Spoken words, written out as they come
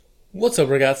What's up,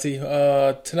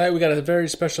 ragazzi? Tonight we got a very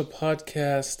special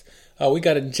podcast. We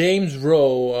got a James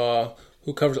Rowe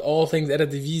who covers all things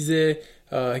Eredivisie.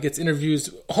 He gets interviews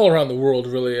all around the world,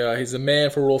 really. He's a man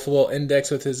for World Football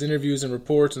Index with his interviews and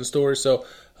reports and stories. So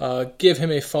give him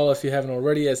a follow if you haven't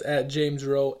already as at James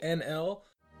Rowe NL.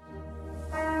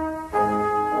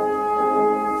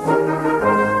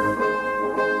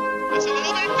 That's a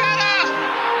little bit better.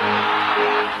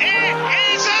 It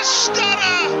is a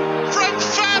stunner from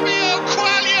Fabio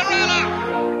Quagliarella.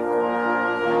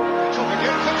 Coming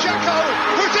in for Jacko,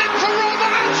 who's in for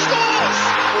Robin and scores.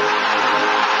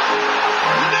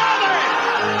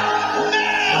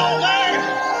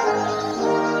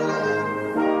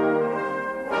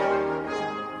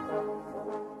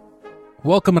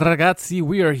 Welcome, ragazzi.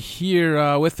 We are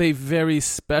here with a very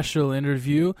special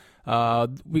interview.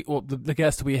 The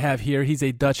guest we have here, he's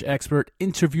a Dutch expert,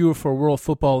 interviewer for World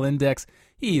Football Index.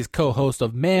 He's co-host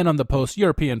of Man on the Post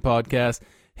European podcast.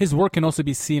 His work can also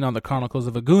be seen on the Chronicles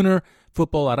of a Gooner,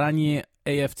 Football Aranje,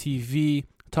 AFTV,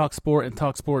 TalkSport, and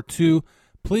TalkSport 2.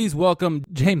 Please welcome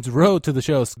James Rowe to the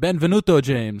show. Benvenuto,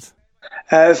 James.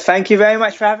 Thank you very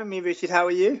much for having me, Richard. How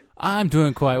are you? I'm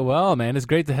doing quite well, man. It's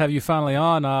great to have you finally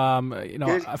on.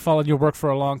 Good. I followed your work for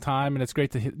a long time, and it's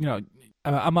great to,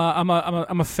 I'm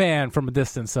a fan from a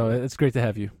distance, so it's great to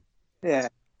have you. Yeah.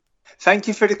 Thank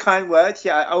you for the kind words.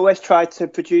 Yeah, I always try to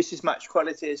produce as much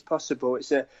quality as possible.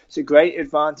 It's a great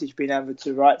advantage being able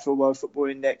to write for World Football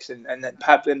Index and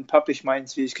then publish my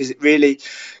interviews, because it really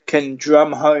can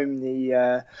drum home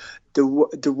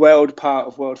the world part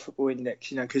of World Football Index,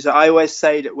 because I always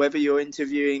say that whether you're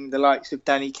interviewing the likes of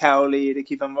Danny Cowley,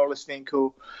 Ricky van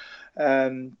Rollerswinkel,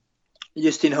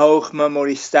 Justin Hoogma,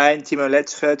 Maurice Stijn, Timo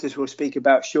Letschert, as we'll speak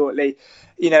about shortly,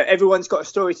 everyone's got a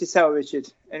story to tell, Richard.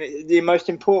 And the most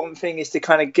important thing is to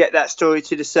kind of get that story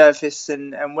to the surface,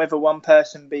 and whether one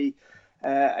person be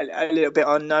a little bit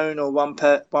unknown or one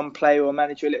player or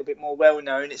manager a little bit more well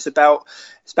known. It's about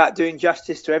doing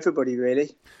justice to everybody,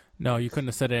 really. No, you couldn't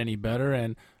have said it any better.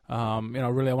 And,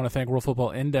 really I want to thank World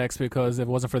Football Index, because if it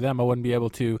wasn't for them, I wouldn't be able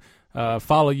to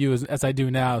follow you as I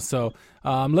do now. So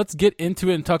let's get into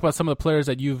it and talk about some of the players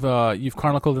that you've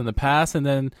chronicled in the past, and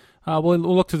then we'll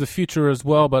look to the future as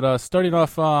well. But starting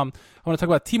off, I want to talk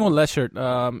about Timo Letschert.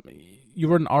 You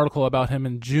wrote an article about him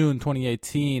in June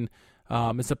 2018.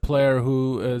 It's a player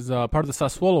who is part of the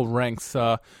Sassuolo ranks.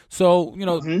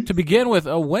 To begin with,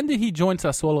 when did he join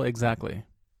Sassuolo exactly?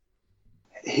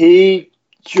 He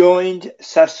joined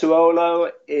Sassuolo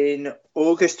in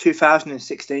August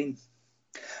 2016,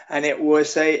 and it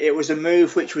was a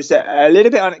move which was a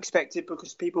little bit unexpected,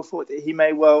 because people thought that he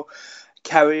may well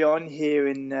carry on here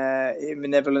in the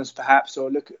Netherlands, perhaps,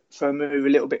 or look for a move a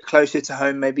little bit closer to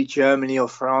home. Maybe Germany or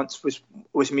France was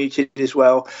mooted as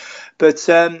well, but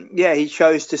he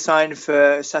chose to sign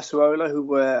for Sassuolo, who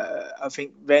were, I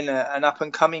think, then an up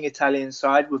and coming Italian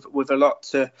side with a lot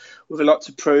to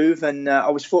prove. And I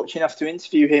was fortunate enough to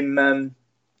interview him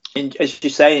as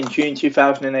you say, in June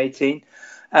 2018.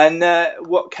 And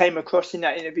what came across in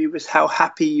that interview was how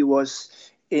happy he was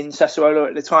in Sassuolo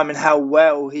at the time, and how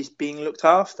well he's being looked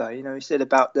after. He said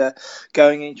about the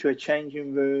going into a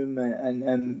changing room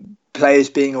and players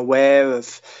being aware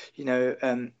of,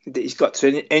 that he's got to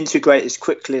integrate as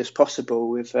quickly as possible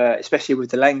with, especially with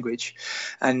the language,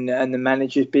 and the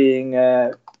managers being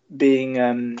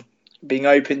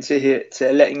open to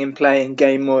letting him play and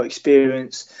gain more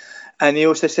experience. And he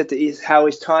also said that how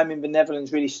his time in the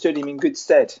Netherlands really stood him in good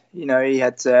stead. He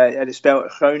had a spell at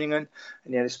Groningen,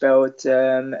 and he had a spell at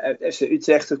FC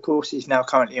Utrecht, of course. He's now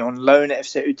currently on loan at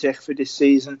FC Utrecht for this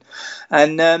season.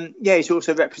 And he's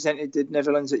also represented the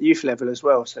Netherlands at youth level as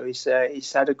well. So he's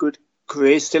had a good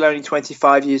career. He's still only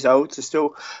 25 years old, so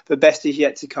still the best is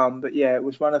yet to come. But yeah, it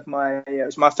was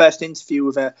my first interview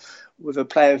with a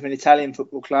player of an Italian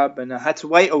football club, and I had to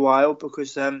wait a while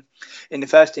because in the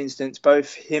first instance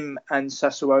both him and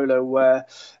Sassuolo were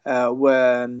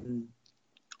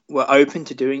open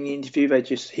to doing the interview.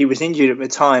 He was injured at the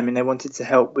time, and they wanted to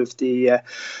help with they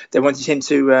wanted him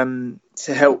to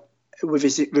help with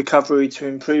his recovery, to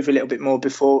improve a little bit more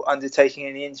before undertaking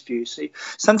any interviews. So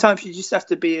sometimes you just have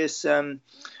to be as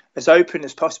open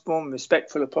as possible and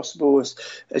respectful as possible,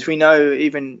 as we know,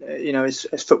 even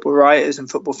as football writers and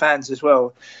football fans as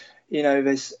well.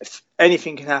 There's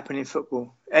anything can happen in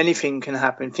football. Anything can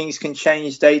happen. Things can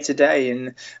change day to day,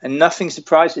 and nothing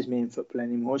surprises me in football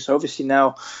anymore. So obviously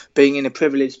now, being in a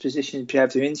privileged position to be able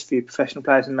to interview professional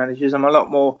players and managers, I'm a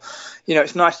lot more.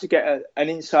 It's nice to get an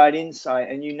inside insight,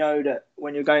 and that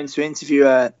when you're going to interview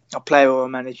a player or a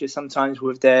manager, sometimes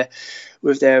with their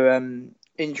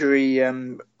injury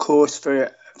course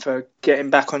for for getting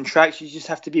back on track. You just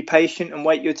have to be patient and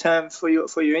wait your turn for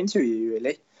your interview,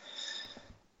 really.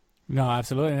 No,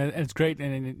 absolutely, and it's great,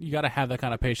 and you got to have that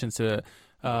kind of patience to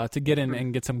get in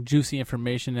and get some juicy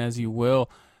information as you will.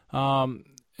 Sassuolo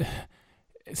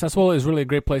is really a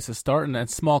great place to start, and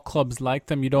small clubs like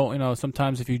them, you don't,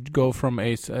 sometimes if you go from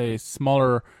a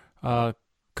smaller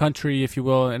country, if you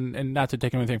will, and not to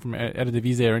take anything from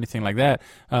Eredivisie or anything like that,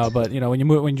 but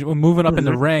when you're moving up in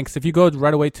the ranks, if you go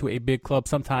right away to a big club,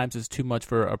 sometimes it's too much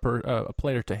for a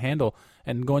player to handle.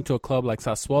 And going to a club like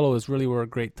Sassuolo is really a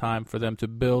great time for them to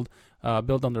build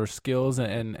on their skills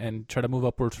and try to move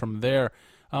upwards from there.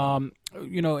 In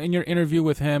your interview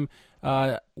with him,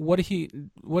 what did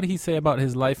he say about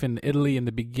his life in Italy in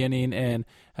the beginning, and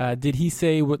did he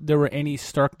say there were any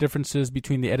stark differences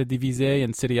between the Eredivisie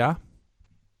and Serie A?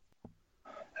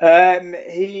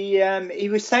 He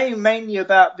was saying mainly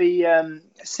about the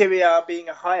Serie A being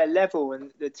a higher level, and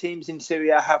the teams in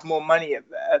Serie A have more money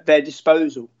at their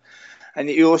disposal. And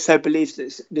he also believes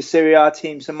that the Serie A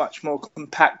teams are much more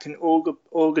compact and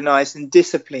organised and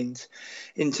disciplined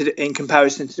in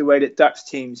comparison to the way that Dutch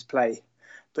teams play.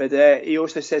 But he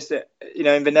also says that,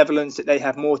 in the Netherlands, that they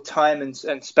have more time and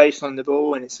space on the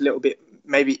ball, and it's a little bit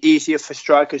maybe easier for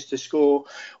strikers to score,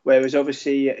 whereas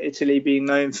obviously Italy, being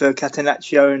known for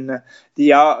Catenaccio and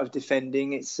the art of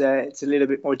defending, it's a little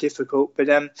bit more difficult.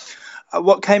 But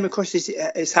what came across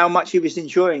is how much he was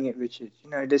enjoying it, Richard.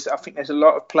 I think there's a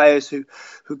lot of players who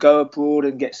go abroad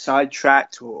and get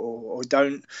sidetracked or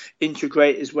don't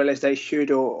integrate as well as they should,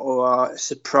 or are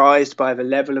surprised by the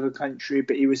level of a country.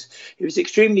 But he was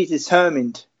extremely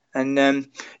determined. And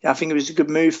I think it was a good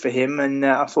move for him. And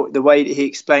I thought the way that he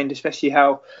explained, especially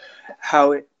how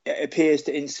it appears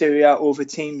that in Serie A all the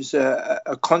teams are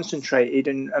concentrated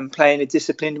and play in a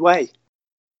disciplined way.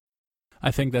 I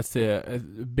think that's a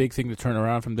big thing to turn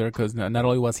around from there, because not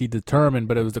only was he determined,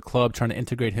 but it was the club trying to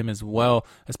integrate him as well,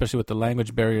 especially with the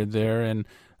language barrier there. And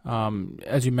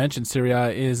as you mentioned, Serie A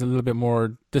is a little bit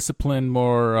more disciplined,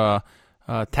 more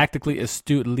tactically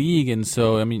astute league. And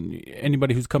so,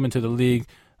 anybody who's come into the league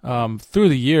through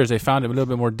the years, they found it a little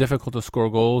bit more difficult to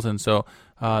score goals, and so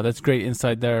that's great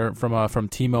insight there from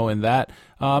Timo in that.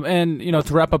 And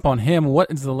to wrap up on him,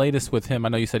 what is the latest with him? I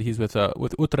know you said he's with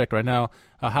Utrecht right now.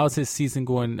 How's his season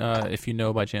going? If you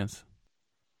know by chance.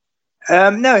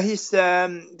 No, he's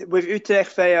with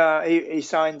Utrecht. He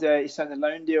signed a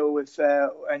loan deal with,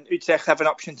 and Utrecht have an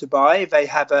option to buy. They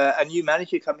have a new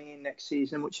manager coming in next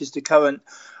season, which is the current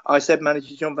AZ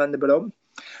manager John van der Brom.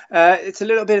 It's a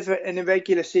little bit of an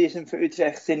irregular season for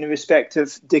Utrecht in the respect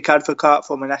of Dick Advocaat,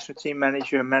 former national team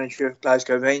manager and manager of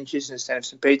Glasgow Rangers instead of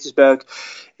St. Petersburg,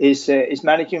 is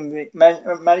managing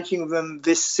them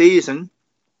this season.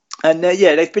 And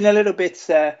they've been a little bit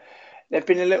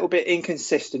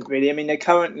inconsistent, really. They're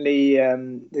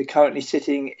currently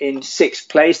sitting in sixth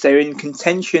place. They're in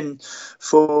contention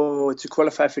to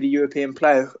qualify for the European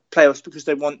playoffs because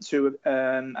they want to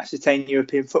ascertain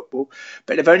European football.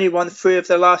 But they've only won 3 of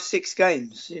the last 6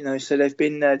 games. So they've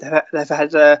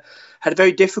had a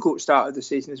very difficult start of the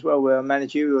season as well, where a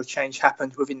managerial change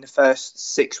happened within the first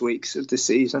 6 weeks of the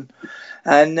season.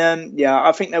 And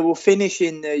I think they will finish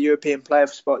in the European playoff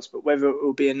spots, but whether it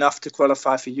will be enough to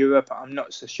qualify for Europe, I'm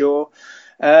not so sure.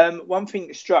 One thing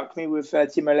that struck me with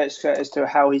Timo Letzke as to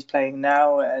how he's playing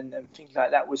now and things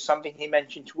like that was something he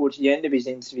mentioned towards the end of his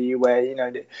interview, where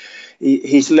that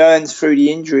he's learned through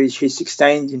the injuries he's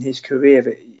sustained in his career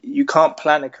that you can't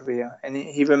plan a career, and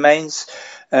he remains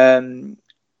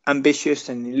ambitious,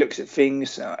 and he looks at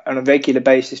things on a regular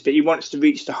basis, but he wants to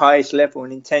reach the highest level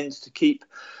and intends to keep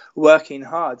working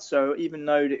hard. So even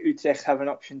though the Utrecht have an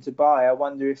option to buy, I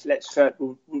wonder if Letzke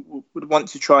would want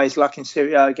to try his luck in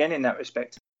Serie A again in that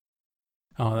respect.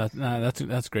 Oh,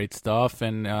 that's great stuff.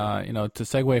 And to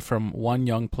segue from one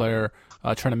young player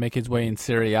trying to make his way in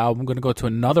Serie A, I'm going to go to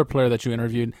another player that you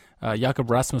interviewed,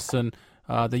 Jakob Rasmussen,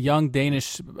 the young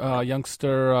Danish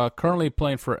youngster currently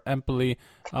playing for Empoli.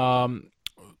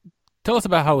 Tell us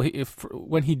about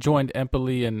when he joined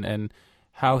Empoli and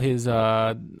how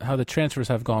the transfers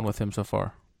have gone with him so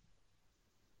far.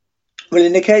 Well,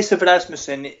 in the case of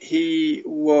Rasmussen, he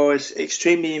was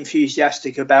extremely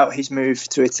enthusiastic about his move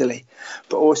to Italy,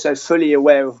 but also fully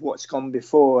aware of what's gone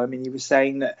before. He was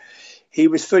saying that he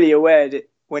was fully aware that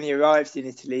when he arrived in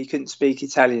Italy, he couldn't speak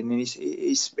Italian, and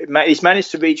he's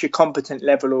managed to reach a competent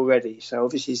level already. So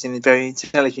obviously he's a very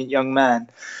intelligent young man.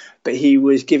 But he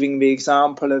was giving the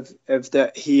example of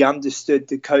that he understood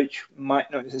the coach might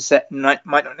not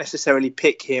necessarily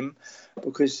pick him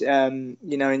because,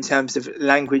 in terms of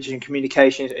language and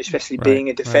communication, especially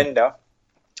being a defender,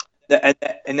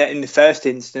 and that in the first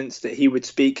instance that he would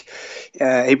speak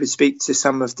to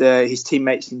some of his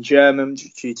teammates in German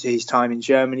due to his time in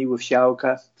Germany with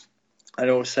Schalke, and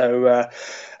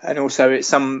also it's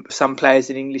some players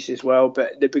in English as well.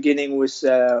 But the beginning was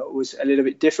a little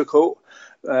bit difficult.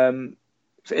 In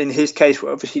his case,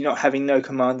 we're obviously not having no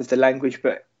command of the language,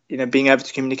 but being able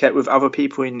to communicate with other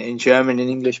people in German and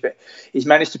English. But he's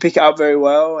managed to pick it up very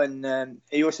well, and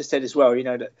he also said as well,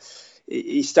 that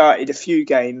he started a few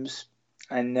games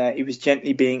and he was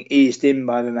gently being eased in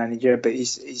by the manager, but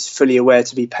he's fully aware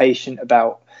to be patient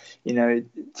about, to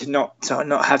not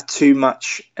have too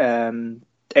much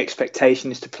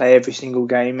expectations to play every single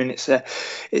game, and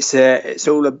it's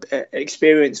all a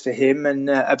experience for him, and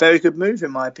a very good move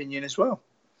in my opinion as well.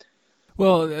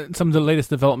 Well, some of the latest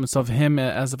developments of him,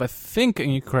 as of I think,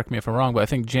 and you correct me if I'm wrong, but I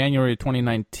think January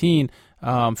 2019,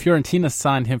 Fiorentina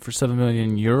signed him for 7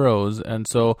 million euros. And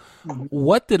so,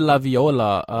 what did La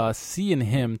Viola see in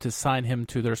him to sign him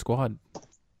to their squad?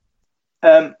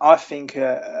 I think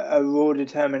a raw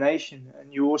determination,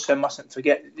 and you also mustn't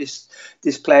forget that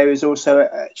this player is also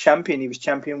a champion. He was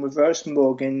champion with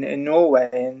Rosenborg in Norway,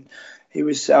 and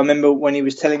I remember when he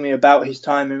was telling me about his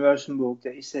time in Rosenborg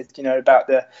that he said,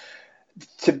 about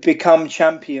to become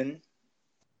champion.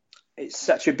 It's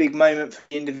such a big moment for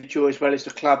the individual as well as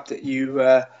the club that you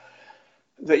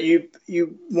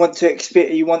want to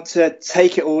experience. You want to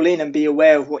take it all in and be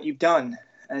aware of what you've done.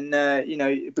 And,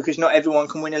 because not everyone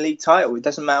can win a league title. It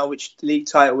doesn't matter which league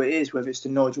title it is, whether it's the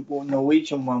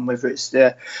Norwegian one, whether it's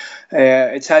the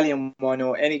Italian one,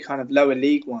 or any kind of lower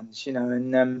league ones,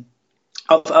 And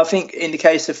I think in the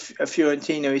case of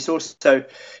Fiorentina, he's also,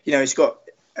 he's got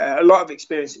a lot of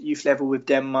experience at youth level with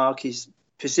Denmark. He's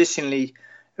positionally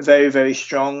very, very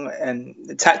strong,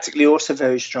 and tactically also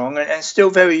very strong, and still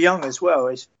very young as well.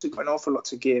 He's got an awful lot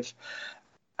to give.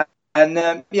 And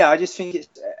I just think it's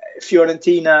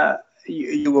Fiorentina.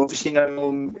 You obviously know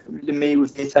more than me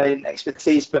with the Italian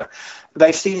expertise, but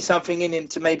they've seen something in him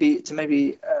to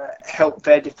maybe help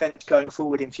their defence going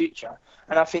forward in future.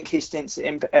 And I think his stint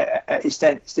at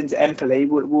Empoli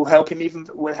will help him even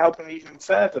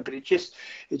further. But it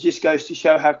just goes to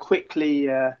show how quickly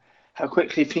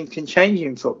things can change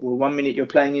in football. 1 minute you're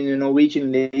playing in the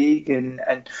Norwegian league,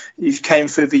 and you came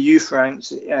through the youth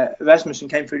ranks. Rasmussen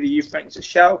came through the youth ranks at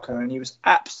Schalke, and he was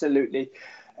absolutely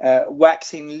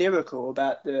waxing lyrical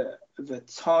about the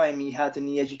time he had and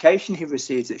the education he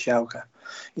received at Schalke.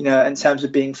 In terms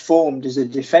of being formed as a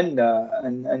defender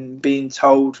and being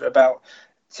told about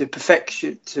to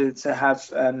perfection, to have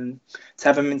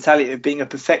a mentality of being a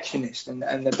perfectionist,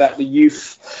 and about the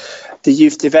youth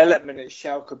development at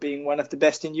Schalke being one of the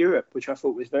best in Europe, which I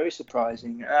thought was very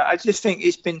surprising. I just think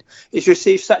he's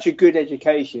received such a good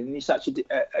education. He's such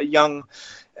a young,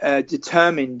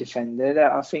 determined defender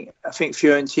that I think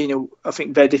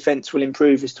Fiorentina, their defence will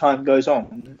improve as time goes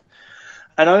on.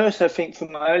 And I also think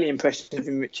from my early impressions of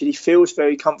him, Richard, he feels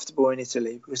very comfortable in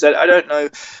Italy, because I don't know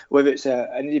whether it's an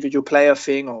individual player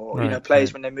thing or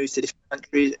players when they move to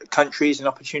different countries and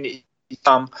opportunities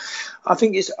come. I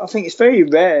think it's very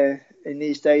rare in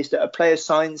these days that a player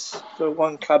signs for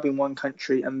one club in one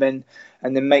country and then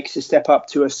makes a step up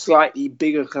to a slightly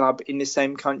bigger club in the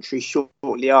same country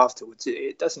shortly afterwards.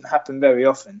 It doesn't happen very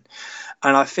often,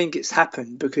 and I think it's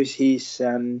happened because he's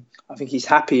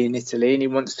happy in Italy and he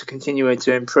wants to continue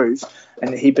to improve,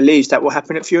 and he believes that will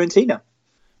happen at Fiorentina.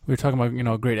 We were talking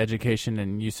about great education,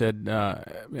 and you said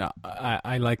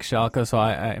I like Schalke, so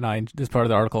I this part of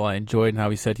the article I enjoyed, and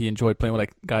how he said he enjoyed playing with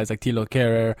guys like Thilo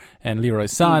Kehrer and Leroy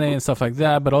Sané and stuff like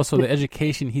that, but also the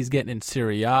education he's getting in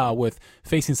Serie A with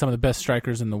facing some of the best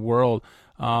strikers in the world.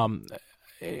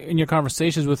 In your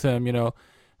conversations with him,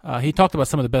 he talked about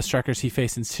some of the best strikers he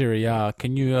faced in Serie A.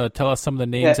 Can you tell us some of the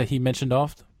names that he mentioned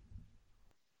off?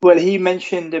 Well, he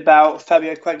mentioned about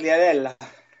Fabio Quagliarella.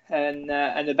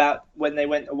 And about when they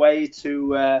went away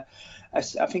to, I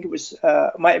think it was,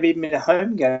 might have even been a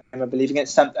home game, I believe,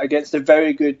 against a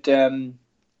very good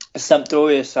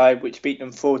Sampdoria side, which beat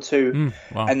them 4-2.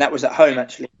 Wow. And that was at home,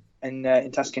 actually,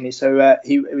 in Tuscany. So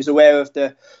he was aware of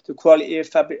the quality of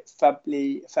Fabio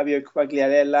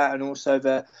Quagliarella, and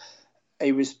also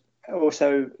he was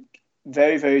also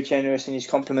very, very generous in his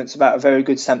compliments about a very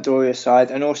good Sampdoria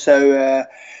side, and also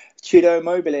Ciro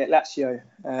Immobile at Lazio.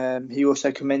 He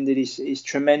also commended his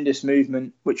tremendous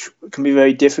movement, which can be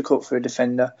very difficult for a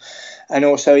defender. And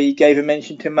also he gave a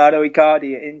mention to Mauro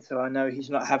Icardi at Inter. I know he's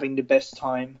not having the best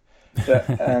time, but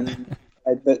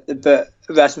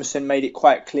Rasmussen made it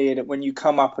quite clear that when you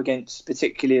come up against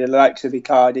particularly the likes of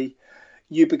Icardi,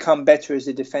 you become better as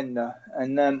a defender.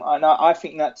 And I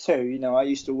think that too. You know, I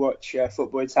used to watch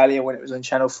Football Italia when it was on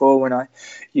Channel 4 when I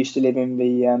used to live in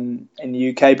the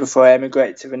UK before I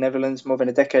emigrated to the Netherlands more than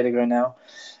a decade ago now.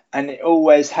 And it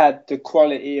always had the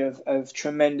quality of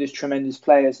tremendous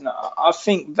players. And I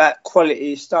think that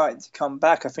quality is starting to come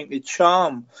back. I think the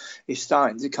charm is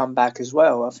starting to come back as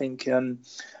well. I think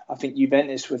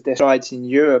Juventus, with their strides in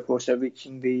Europe, also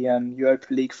reaching the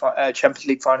Europa League Champions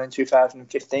League final in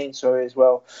 2015, as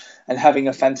well, and having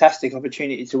a fantastic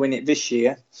opportunity to win it this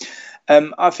year.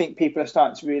 I think people are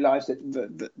starting to realise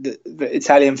that the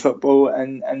Italian football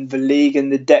and the league and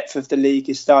the depth of the league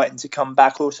is starting to come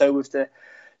back. Also with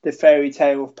the fairy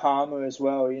tale of Parma as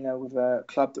well, you know, with a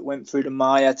club that went through the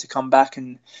mire to come back,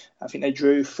 and I think they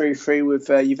drew 3-3 with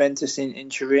Juventus in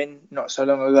Turin not so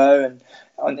long ago,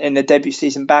 and in the debut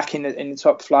season back in the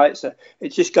top flight. So it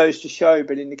just goes to show.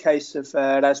 But in the case of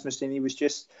Rasmussen, he's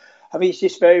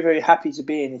just very, very happy to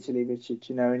be in Italy, Richard.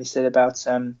 You know, and he said about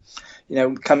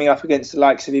coming up against the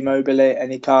likes of Immobile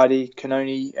and Icardi can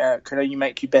only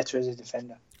make you better as a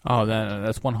defender. Oh,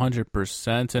 that's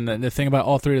 100%. And the thing about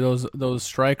all three of those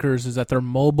strikers is that they're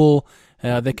mobile.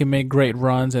 They can make great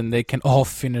runs, and they can all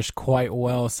finish quite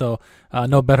well. So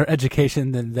no better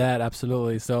education than that,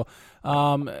 absolutely. So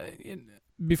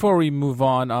before we move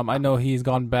on, I know he's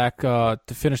gone back to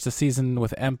finish the season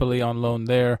with Empoli on loan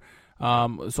there.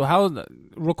 So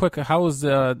real quick, how is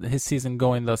his season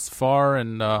going thus far?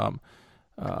 And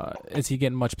is he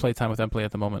getting much playtime with Empoli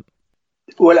at the moment?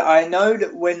 Well, I know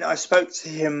that when I spoke to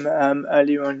him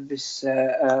earlier on this,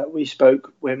 we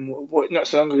spoke not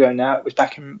so long ago now. It was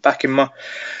back in at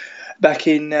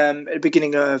the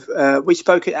beginning of. We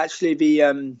spoke at actually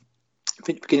the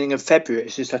beginning of February.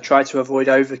 It's just I tried to avoid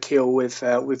overkill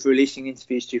with releasing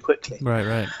interviews too quickly.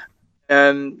 Right.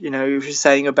 He was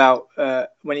saying about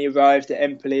when he arrived at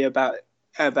Empoli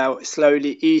about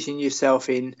slowly easing yourself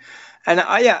in. And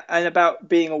about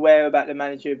being aware about the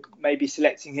manager maybe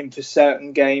selecting him for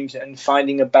certain games and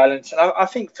finding a balance. And I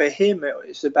think for him,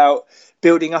 it's about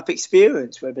building up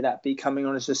experience, whether that be coming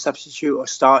on as a substitute or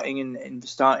starting in the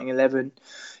starting 11.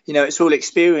 You know, it's all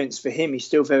experience for him. He's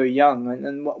still very young.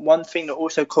 And one thing that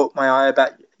also caught my eye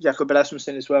about Jakob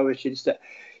Rasmussen as well, Richard, is that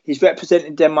he's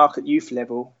represented Denmark at youth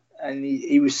level. And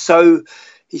he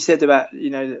said about, you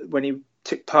know, when he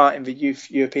took part in the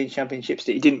Youth European Championships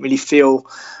that he didn't really feel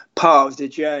part of the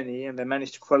journey, and they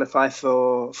managed to qualify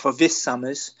for this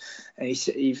summer's, and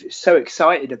he's so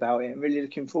excited about it and really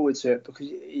looking forward to it, because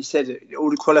he said that all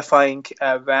the qualifying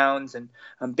rounds and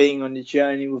being on the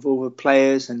journey with all the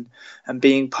players and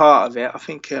being part of it, I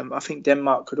think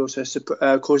Denmark could also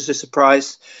cause a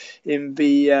surprise in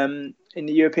the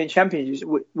European Championships,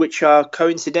 which are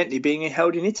coincidentally being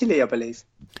held in Italy, I believe.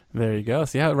 There you go.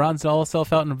 See how it rounds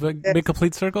itself out in a big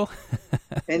complete circle?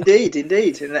 Indeed.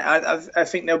 And I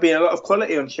think there'll be a lot of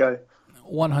quality on show.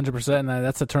 100%. And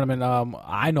that's a tournament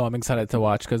I know I'm excited to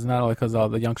watch, because not only because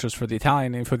of the youngsters for the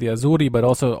Italian and for the Azzurri, but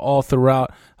also all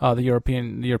throughout the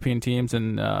European teams.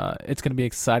 And it's going to be an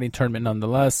exciting tournament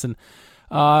nonetheless. And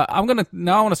I want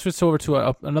to switch over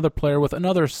to another player with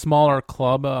another smaller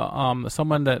club,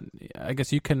 someone that I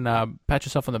guess you can pat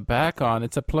yourself on the back on.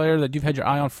 It's a player that you've had your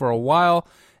eye on for a while,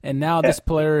 and now this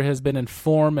player has been in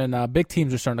form, and big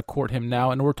teams are starting to court him now.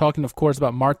 And we're talking, of course,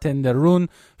 about Martin de Roon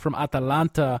from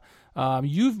Atalanta.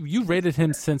 You've rated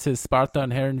him since his Sparta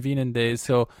and Heerenveen days.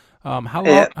 So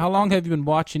how long have you been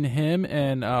watching him,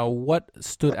 and what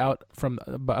stood out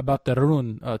about de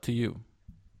Roon to you?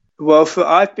 Well,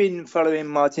 I've been following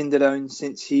Martin de Roon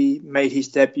since he made his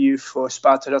debut for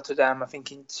Sparta Rotterdam. I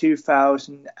think in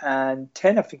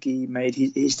 2010, I think he made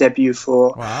his debut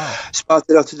for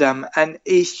Sparta Rotterdam. And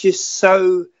he's just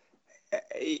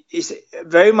he's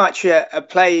very much a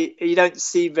play. You don't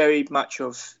see very much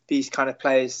of these kind of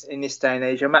players in this day and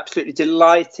age. I'm absolutely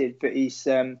delighted that he's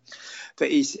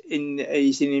in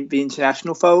the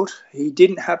international fold. He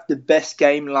didn't have the best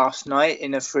game last night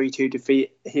in a 3-2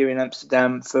 defeat here in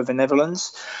Amsterdam for the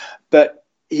Netherlands, but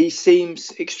he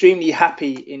seems extremely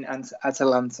happy in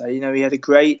Atalanta. You know, he had a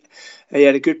good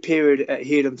period at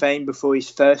Heerenveen before his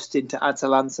first into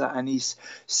Atalanta, and his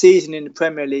season in the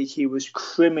Premier League, he was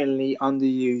criminally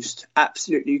underused,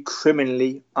 absolutely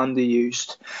criminally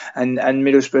underused. And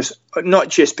Middlesbrough, not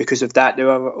just because of that, there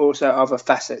are also other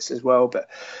facets as well. But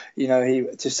you know,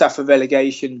 to suffer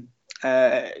relegation,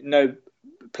 no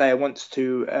player wants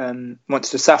to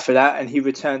suffer that, and he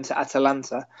returned to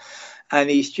Atalanta. And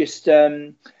he's just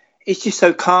he's just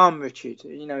so calm, Richard.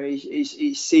 You know,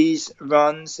 he sees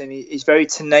runs and he's very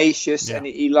tenacious, and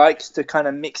he likes to kind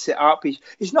of mix it up.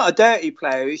 He's not a dirty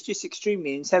player. He's just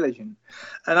extremely intelligent.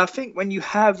 And I think when you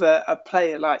have a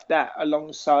player like that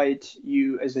alongside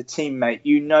you as a teammate,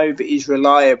 you know that he's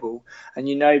reliable, and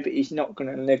you know that he's not going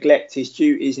to neglect his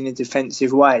duties in a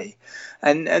defensive way.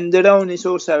 And De Roon is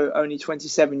also only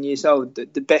 27 years old.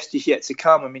 The best is yet to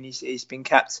come. I mean, he's been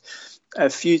capped a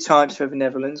few times for the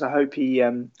Netherlands. I hope he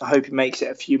makes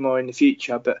it a few more in the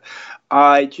future. But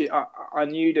I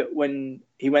knew that when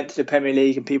he went to the Premier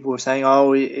League and people were saying,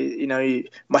 oh, he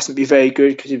mustn't be very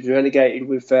good because he was relegated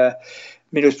with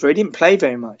Middlesbrough. He didn't play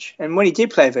very much, and when he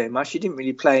did play very much, he didn't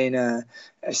really play in a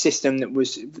system that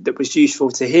was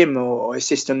useful to him, or a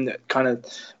system that kind of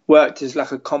worked as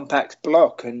like a compact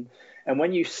block. And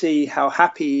when you see how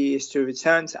happy he is to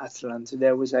return to Atalanta,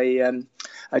 there was a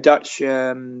Dutch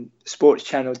sports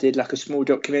channel did like a small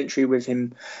documentary with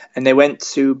him, and they went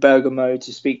to Bergamo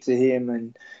to speak to him,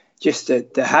 and just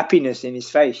the happiness in his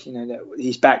face, you know, that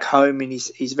he's back home and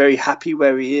he's very happy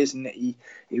where he is, and that he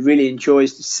really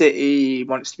enjoys the city. He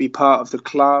wants to be part of the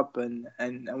club and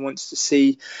wants to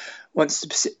see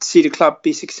the club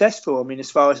be successful. I mean,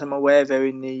 as far as I'm aware, they're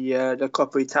in the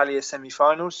Coppa Italia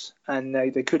semi-finals, and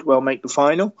they could well make the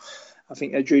final. I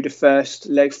think they drew the first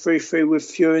leg 3-3 with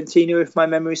Fiorentina, if my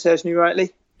memory serves me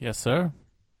rightly. Yes, sir.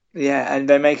 Yeah, and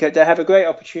they have a great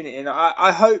opportunity, and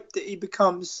I hope that he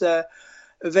becomes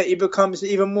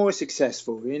even more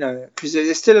successful, you know, because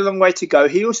there's still a long way to go.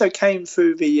 He also came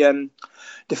through the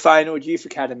Feyenoord Youth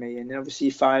Academy, and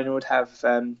obviously Feyenoord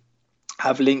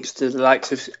have links to the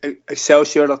likes of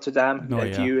Excelsior Rotterdam, who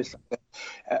they view as like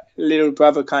a little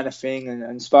brother kind of thing,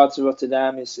 and Sparta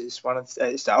Rotterdam is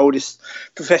it's the oldest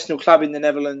professional club in the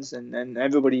Netherlands, and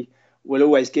everybody will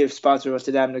always give Sparta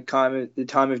Rotterdam the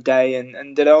time of day,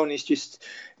 and De Roon is just,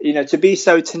 you know, to be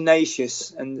so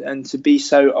tenacious and to be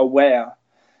so aware,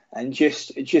 and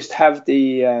just have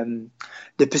the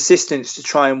persistence to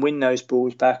try and win those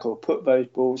balls back or put those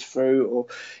balls through, or,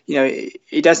 you know,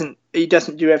 he doesn't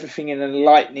do everything in a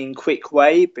lightning quick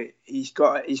way, but he's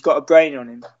got a brain on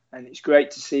him, and it's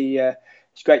great to see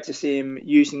him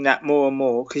using that more and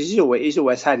more, because he's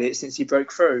always had it since he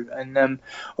broke through, and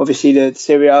obviously the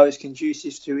Serie A is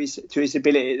conducive to his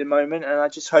ability at the moment, and I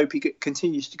just hope he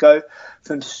continues to go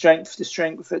from strength to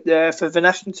strength for the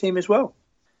national team as well.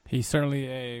 He's certainly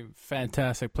a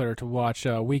fantastic player to watch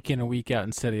week in and week out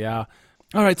in Serie A.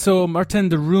 All right, so Martin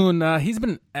de Roon, he's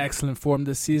been in excellent form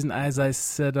this season. As I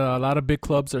said, a lot of big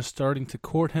clubs are starting to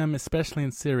court him, especially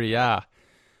in Serie A.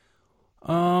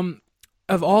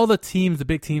 Of all the teams, the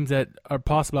big teams that are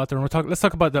possible out there, and let's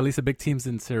talk about at least the big teams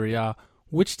in Serie A.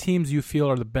 Which teams you feel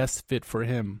are the best fit for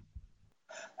him?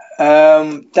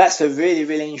 That's a really,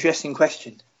 really interesting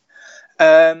question.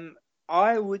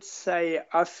 I would say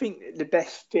I think the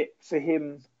best fit for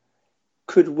him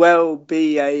could well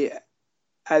be a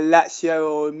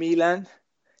Lazio or a Milan,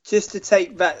 just to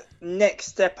take that next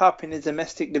step up in the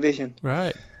domestic division,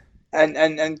 right?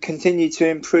 And continue to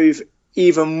improve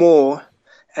even more.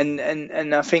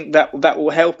 And I think that will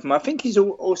help him. I think he's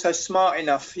also smart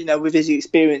enough, you know, with his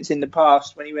experience in the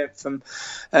past when he went from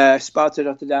Sparta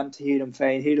Rotterdam to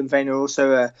Heerenveen. Heerenveen are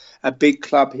also a big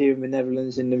club here in the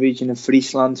Netherlands, in the region of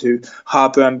Friesland, who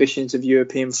harbour ambitions of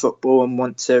European football and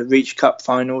want to reach cup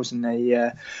finals. And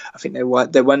I think they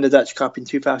won the Dutch Cup in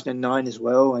 2009 as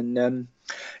well. And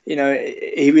you know,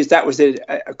 that was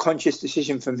a conscious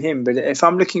decision from him. But if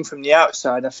I'm looking from the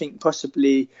outside, I think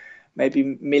possibly maybe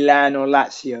Milan or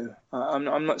Lazio.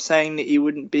 I'm not saying that he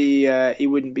wouldn't be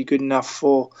good enough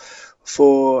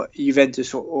for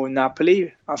Juventus or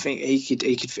Napoli. I think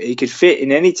he could fit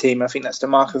in any team. I think that's the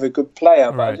mark of a good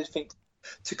player. Right. But I just think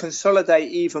to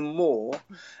consolidate even more,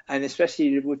 and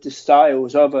especially with the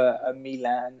styles of a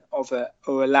Milan or a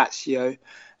Lazio,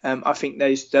 I think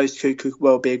those two could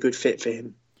well be a good fit for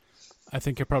him. I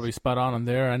think you're probably spot on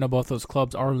there. I know both those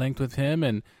clubs are linked with him,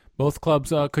 and both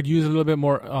clubs could use a little bit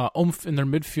more oomph in their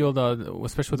midfield,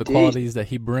 especially with the qualities that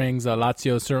he brings.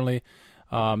 Lazio certainly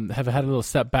have had a little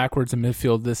step backwards in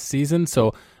midfield this season,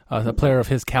 so a player of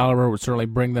his caliber would certainly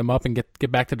bring them up and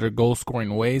get back to their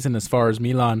goal-scoring ways. And as far as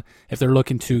Milan, if they're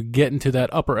looking to get into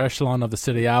that upper echelon of the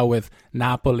Serie A with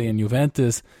Napoli and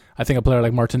Juventus, I think a player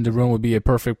like Martin de Roon would be a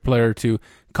perfect player to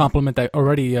complement that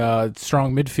already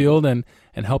strong midfield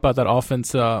and help out that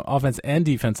offense and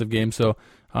defensive game. So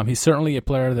he's certainly a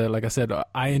player that, like I said,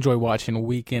 I enjoy watching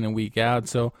week in and week out.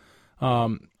 So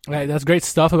that's great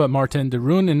stuff about Martin de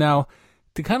Roon. And now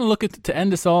to kind of to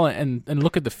end this all and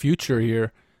look at the future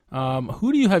here,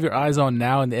 who do you have your eyes on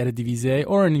now in the Eredivisie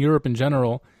or in Europe in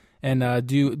general? And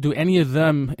do any of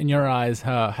them, in your eyes,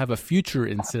 have a future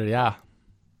in Serie A?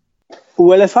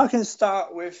 Well, if I can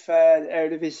start with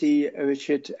Eredivisie,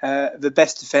 Richard, the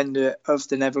best defender of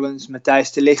the Netherlands,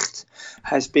 Matthijs de Ligt,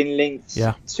 has been linked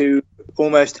to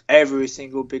almost every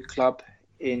single big club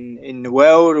in the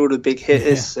world, all the big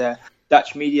hitters.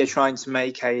 Dutch media trying to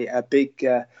make a big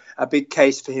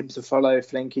case for him to follow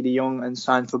Frenkie de Jong and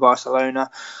sign for Barcelona.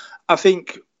 I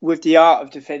think with the art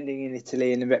of defending in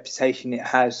Italy and the reputation it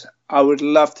has, I would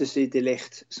love to see de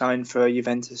Ligt sign for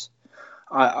Juventus.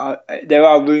 There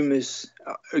are rumours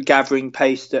gathering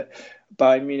pace that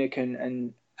Bayern Munich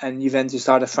and Juventus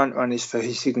are the front runners for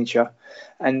his signature.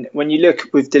 And when you look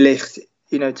with de Ligt,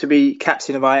 to be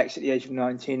captain of Ajax at the age of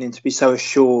 19 and to be so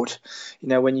assured,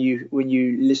 when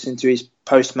you listen to his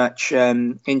post-match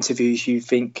interviews, you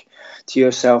think to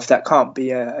yourself, that can't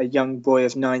be a young boy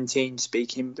of 19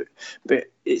 speaking, but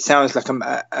it sounds like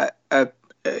an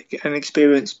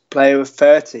experienced player of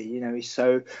 30. He's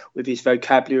so, with his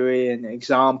vocabulary and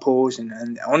examples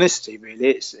and honesty, really,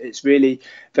 it's really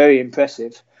very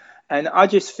impressive. And I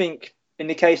just think, in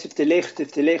the case of de Ligt,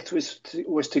 if de Ligt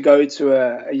was to go to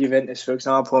a Juventus, for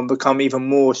example, and become even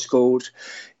more schooled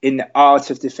in the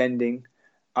art of defending,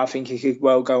 I think he could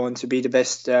well go on to be the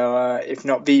best, if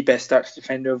not the best, Dutch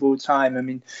defender of all time. I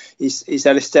mean, he's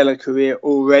had a stellar career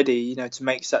already, to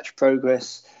make such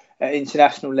progress at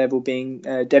international level, being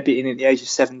debuting at the age of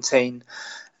 17.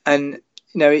 And,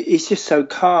 he's just so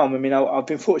calm. I mean, I've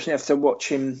been fortunate enough to watch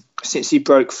him since he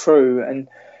broke through. And,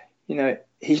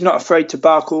 he's not afraid to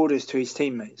bark orders to his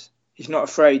teammates. He's not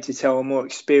afraid to tell a more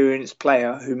experienced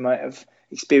player who might have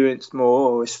experienced more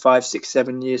or is 5, 6,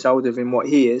 7 years older than what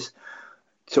he is,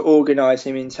 to organise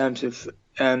him in terms of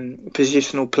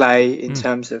positional play, in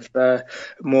terms of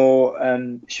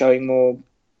showing more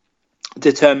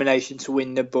determination to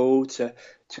win the ball, to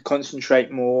concentrate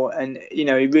more. And, he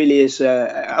really is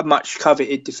a much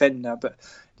coveted defender. But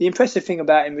the impressive thing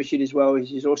about him, Richard, as well, is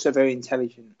he's also very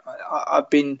intelligent. I've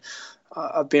been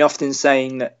often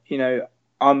saying that,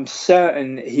 I'm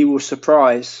certain he will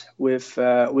surprise with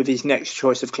his next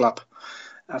choice of club.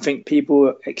 I think people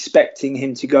are expecting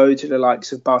him to go to the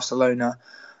likes of Barcelona.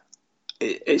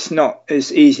 It's not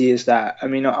as easy as that. I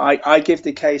mean, I give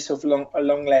the case of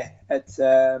Longley at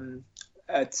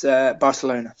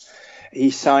Barcelona.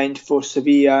 He signed for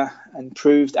Sevilla and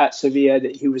proved at Sevilla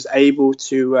that he was able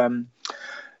to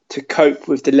cope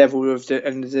with the level of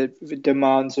the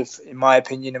demands of, in my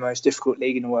opinion, the most difficult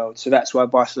league in the world. So that's why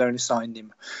Barcelona signed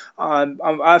him. I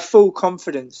have full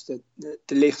confidence that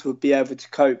de Ligt would be able to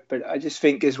cope, but I just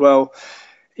think as well,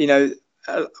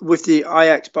 with the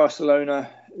Ajax-Barcelona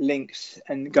links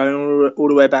and going all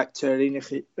the way back to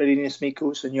Rinus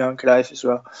Michels and Johan Cruyff as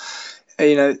well,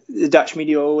 the Dutch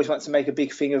media always want to make a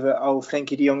big thing of it. Oh,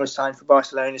 Frenkie de Jong has signed for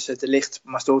Barcelona, so de Ligt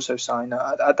must also sign.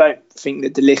 I don't think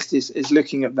that de Ligt is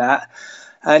looking at that.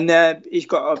 And he's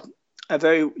got a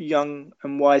very young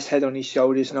and wise head on his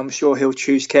shoulders, and I'm sure he'll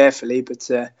choose carefully. But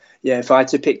if I had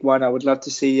to pick one, I would love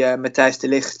to see Matthijs de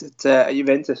Ligt at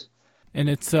Juventus. And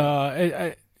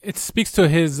it speaks to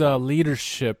his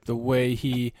leadership, the way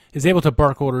he is able to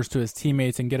bark orders to his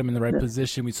teammates and get them in the right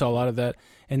position. We saw a lot of that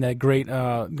in that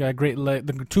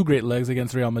the two great legs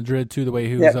against Real Madrid too. The way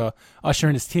he was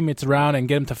ushering his teammates around and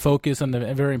get them to focus on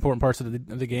the very important parts of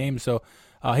the game. So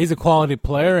he's a quality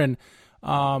player, and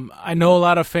I know a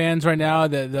lot of fans right now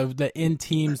that the in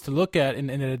teams to look at in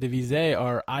the Eredivisie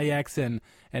are Ajax and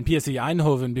PSV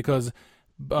Eindhoven, because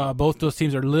both those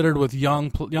teams are littered with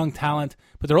young talent,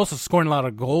 but they're also scoring a lot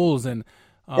of goals. And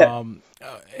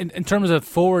in terms of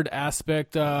forward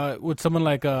aspect, would someone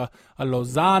like a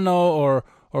Lozano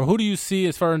or who do you see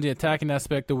as far as the attacking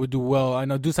aspect that would do well? I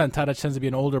know Dusan Tadic tends to be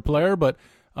an older player, but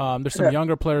there's some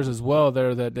younger players as well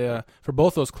there that for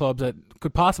both those clubs that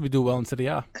could possibly do well in Serie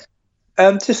A.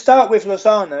 To start with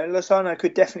Lozano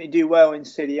could definitely do well in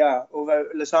Serie A, although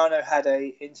Lozano had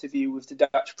an interview with the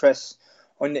Dutch press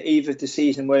on the eve of the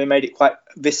season where he made it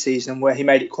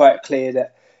quite clear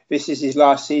that this is his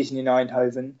last season in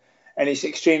Eindhoven, and it's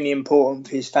extremely important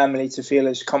for his family to feel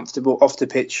as comfortable off the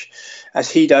pitch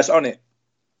as he does on it.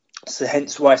 So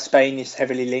hence why Spain is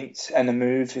heavily linked, and a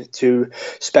move to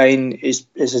Spain is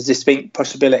a distinct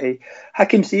possibility.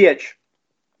 Hakim Ziyech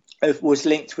was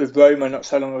linked with Roma not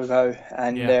so long ago,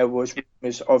 and there was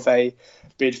rumours of a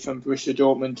bid from Borussia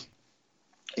Dortmund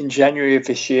in January of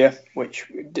this year, which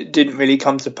didn't really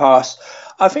come to pass.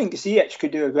 I think Ziyech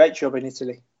could do a great job in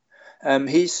Italy.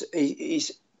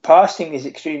 His passing is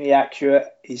extremely accurate.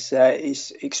 He's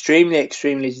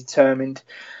extremely determined.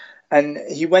 And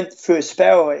he went through a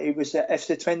spell. He was at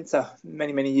FC Twente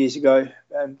many years ago,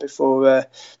 before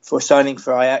signing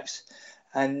for Ajax.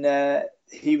 And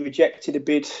he rejected a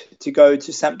bid to go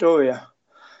to Sampdoria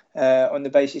on the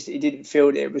basis that he didn't feel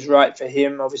that it was right for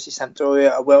him. Obviously,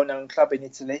 Sampdoria, a well-known club in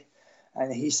Italy.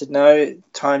 And he said, no,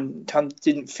 time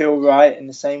didn't feel right. And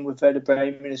the same with Werder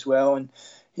Bremen as well. And,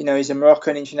 he's a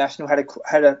Moroccan international,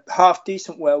 had a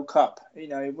half-decent World Cup.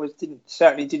 He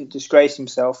certainly didn't disgrace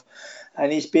himself.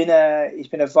 And he's been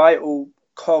a vital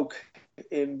cog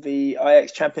in the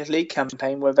Ajax Champions League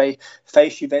campaign, where they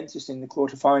face Juventus in the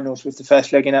quarterfinals with the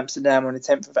first leg in Amsterdam on the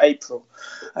 10th of April.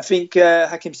 I think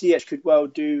Hakim Ziyech could well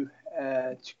do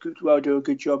a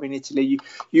good job in Italy.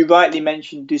 You rightly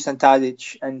mentioned Dusan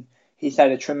Tadic, and he's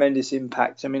had a tremendous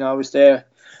impact. I mean, I was there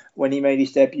when he made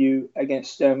his debut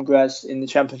against Graz in the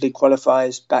Champions League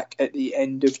qualifiers back at the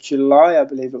end of July, I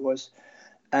believe it was.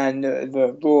 And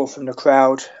the roar from the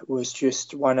crowd was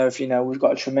just one of, we've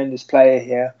got a tremendous player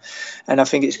here. And I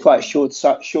think it's quite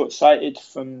short-sighted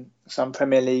from some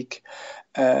Premier League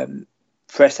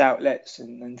press outlets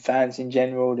and fans in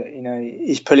general that,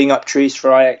 he's pulling up trees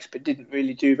for Ajax, but didn't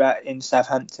really do that in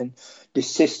Southampton. The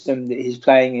system that he's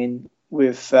playing in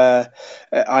with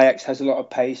Ajax has a lot of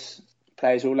pace.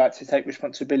 Players all like to take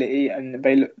responsibility, and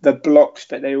the blocks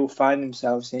that they all find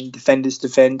themselves in, defenders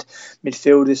defend,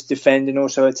 midfielders defend, and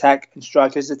also attack, and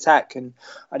strikers attack. And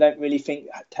I don't really think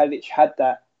Tadic had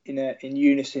that in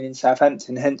unison in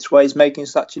Southampton, hence why he's making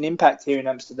such an impact here in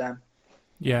Amsterdam.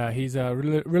 Yeah, he's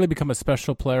really become a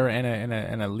special player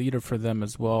and a leader for them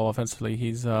as well. Offensively,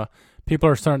 he's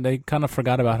people they kind of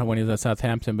forgot about him when he was at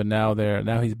Southampton, but now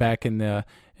he's back in the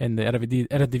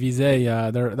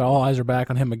Eredivisie. They're all eyes are back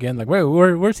on him again. Like,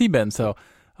 where's he been? So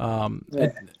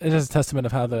it is a testament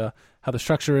of how the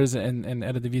structure is in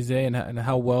Eredivisie and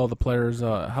how well the players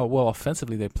how well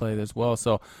offensively they played as well.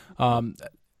 So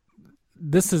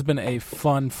this has been a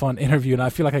fun interview, and I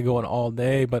feel like I go on all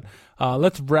day. But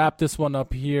let's wrap this one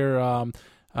up here.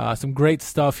 Some great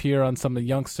stuff here on some of the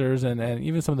youngsters and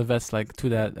even some of the vets like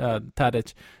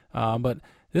Tadic. But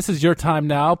this is your time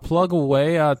now. Plug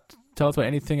away. Tell us about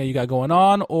anything that you got going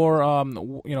on, or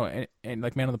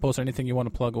like Man on the Post, or anything you want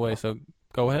to plug away. So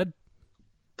go ahead.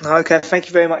 Okay, thank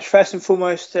you very much. First and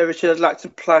foremost, Richard, I'd like to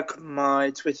plug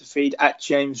my Twitter feed at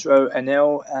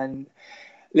JamesRoweNL, and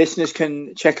listeners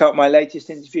can check out my latest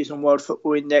interviews on World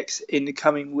Football Index in the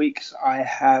coming weeks. I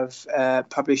have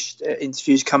published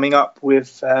interviews coming up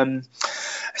with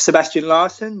Sebastian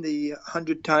Larsson, the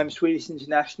 100-time Swedish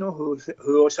international,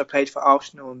 who also played for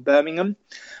Arsenal and Birmingham.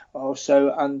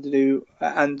 Also Andrew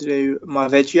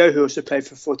Marveggio, who also played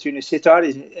for Fortuna Sittard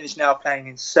and is now playing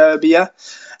in Serbia,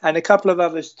 and a couple of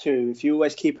others too. If you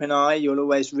always keep an eye, you'll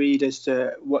always read as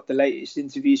to what the latest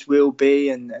interviews will be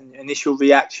and initial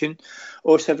reaction.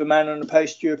 Also, the Man on the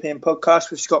Post European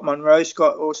podcast with Scott Monroe.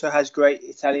 Scott also has great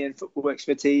Italian football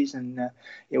expertise, and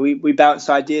we bounce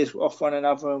ideas off one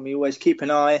another, and we always keep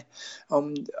an eye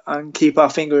on and keep our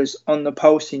fingers on the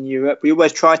pulse in Europe. We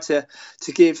always try to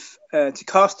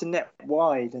cast the net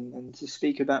wide and to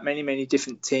speak about many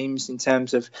different teams, in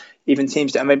terms of even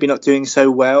teams that are maybe not doing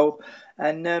so well.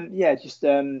 And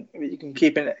you can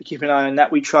keep an eye on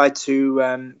that. We try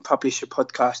to publish a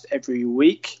podcast every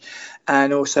week,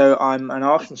 and also I'm an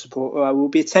Arsenal supporter. I will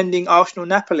be attending Arsenal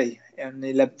Napoli on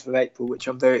the 11th of April, which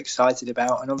I'm very excited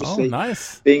about. And obviously,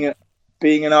 nice.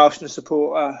 Being an Arsenal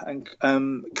supporter and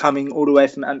coming all the way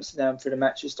from Amsterdam for the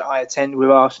matches that I attend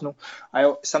with Arsenal,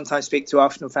 I sometimes speak to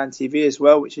Arsenal Fan TV as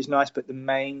well, which is nice. But the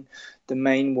main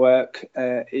work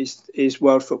is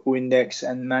World Football Index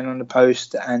and Man on the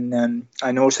Post, and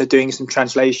also doing some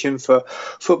translation for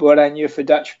Football Oranje for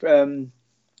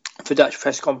Dutch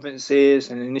press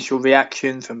conferences and initial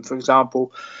reaction from, for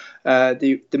example,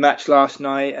 the match last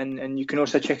night. And you can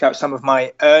also check out some of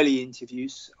my early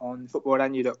interviews on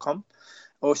footballoranje.com.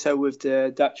 Also with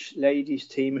the Dutch ladies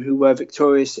team who were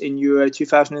victorious in Euro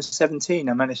 2017.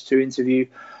 I managed to interview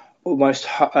almost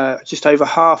just over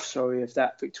half of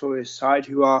that victorious side,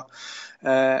 who have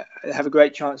a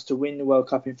great chance to win the World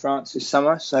Cup in France this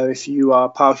summer. So if you are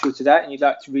partial to that and you'd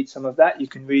like to read some of that, you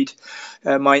can read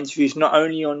my interviews not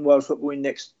only on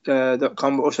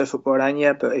worldfootballindex.com but also Football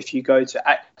Oranje. But if you go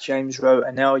to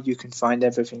 @JamesRoweNL, you can find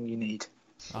everything you need.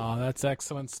 Oh, that's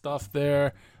excellent stuff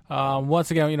there.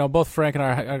 Once again, both Frank and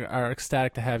I are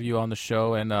ecstatic to have you on the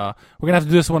show, and we're gonna have to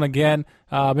do this one again.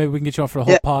 Maybe we can get you on for a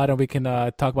whole pod, and we can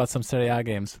talk about some Serie A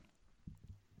games.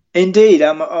 Indeed,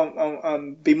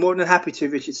 I'm be more than happy to,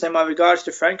 Richard. Send my regards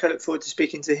to Frank. I look forward to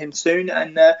speaking to him soon.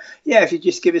 And if you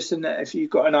just give us if you've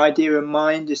got an idea in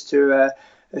mind as to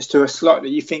a slot that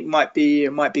you think might be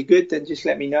good, then just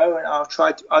let me know, and I'll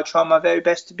try my very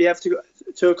best to be able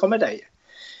to accommodate you.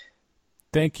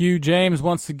 Thank you, James,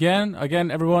 once again.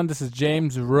 Again, everyone, this is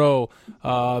James Rowe.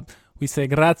 we say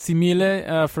grazie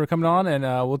mille for coming on, and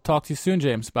we'll talk to you soon,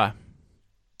 James. Bye.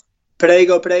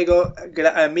 Prego.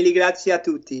 Mille grazie a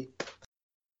tutti.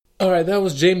 All right, that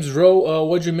was James Rowe.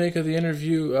 What'd you make of the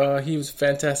interview? He was a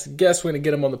fantastic guest. We're going to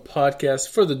get him on the podcast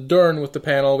further during with the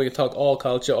panel. We can talk all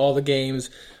culture, all the games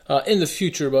in the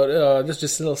future, but this is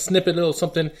just a little snippet, a little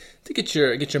something to get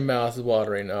your mouth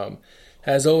watering.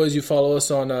 As always, you follow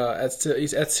us on at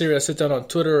Serious Sit Down on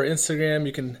Twitter or Instagram.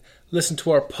 You can listen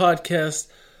to our podcast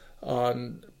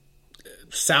on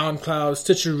SoundCloud,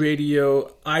 Stitcher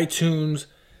Radio, iTunes,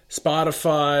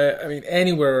 Spotify. I mean,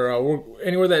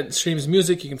 anywhere that streams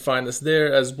music, you can find us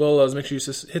there, as well as make sure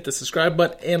you hit the subscribe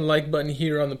button and like button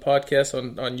here on the podcast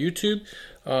on YouTube.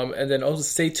 And then also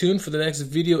stay tuned for the next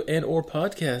video and or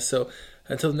podcast. So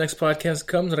until the next podcast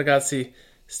comes, ragazzi,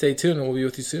 stay tuned and we'll be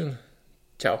with you soon.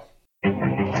 Ciao.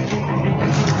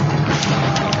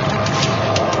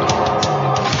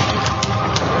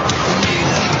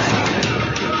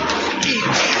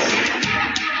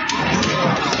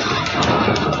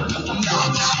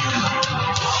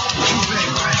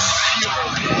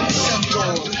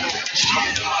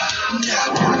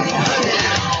 Napoli.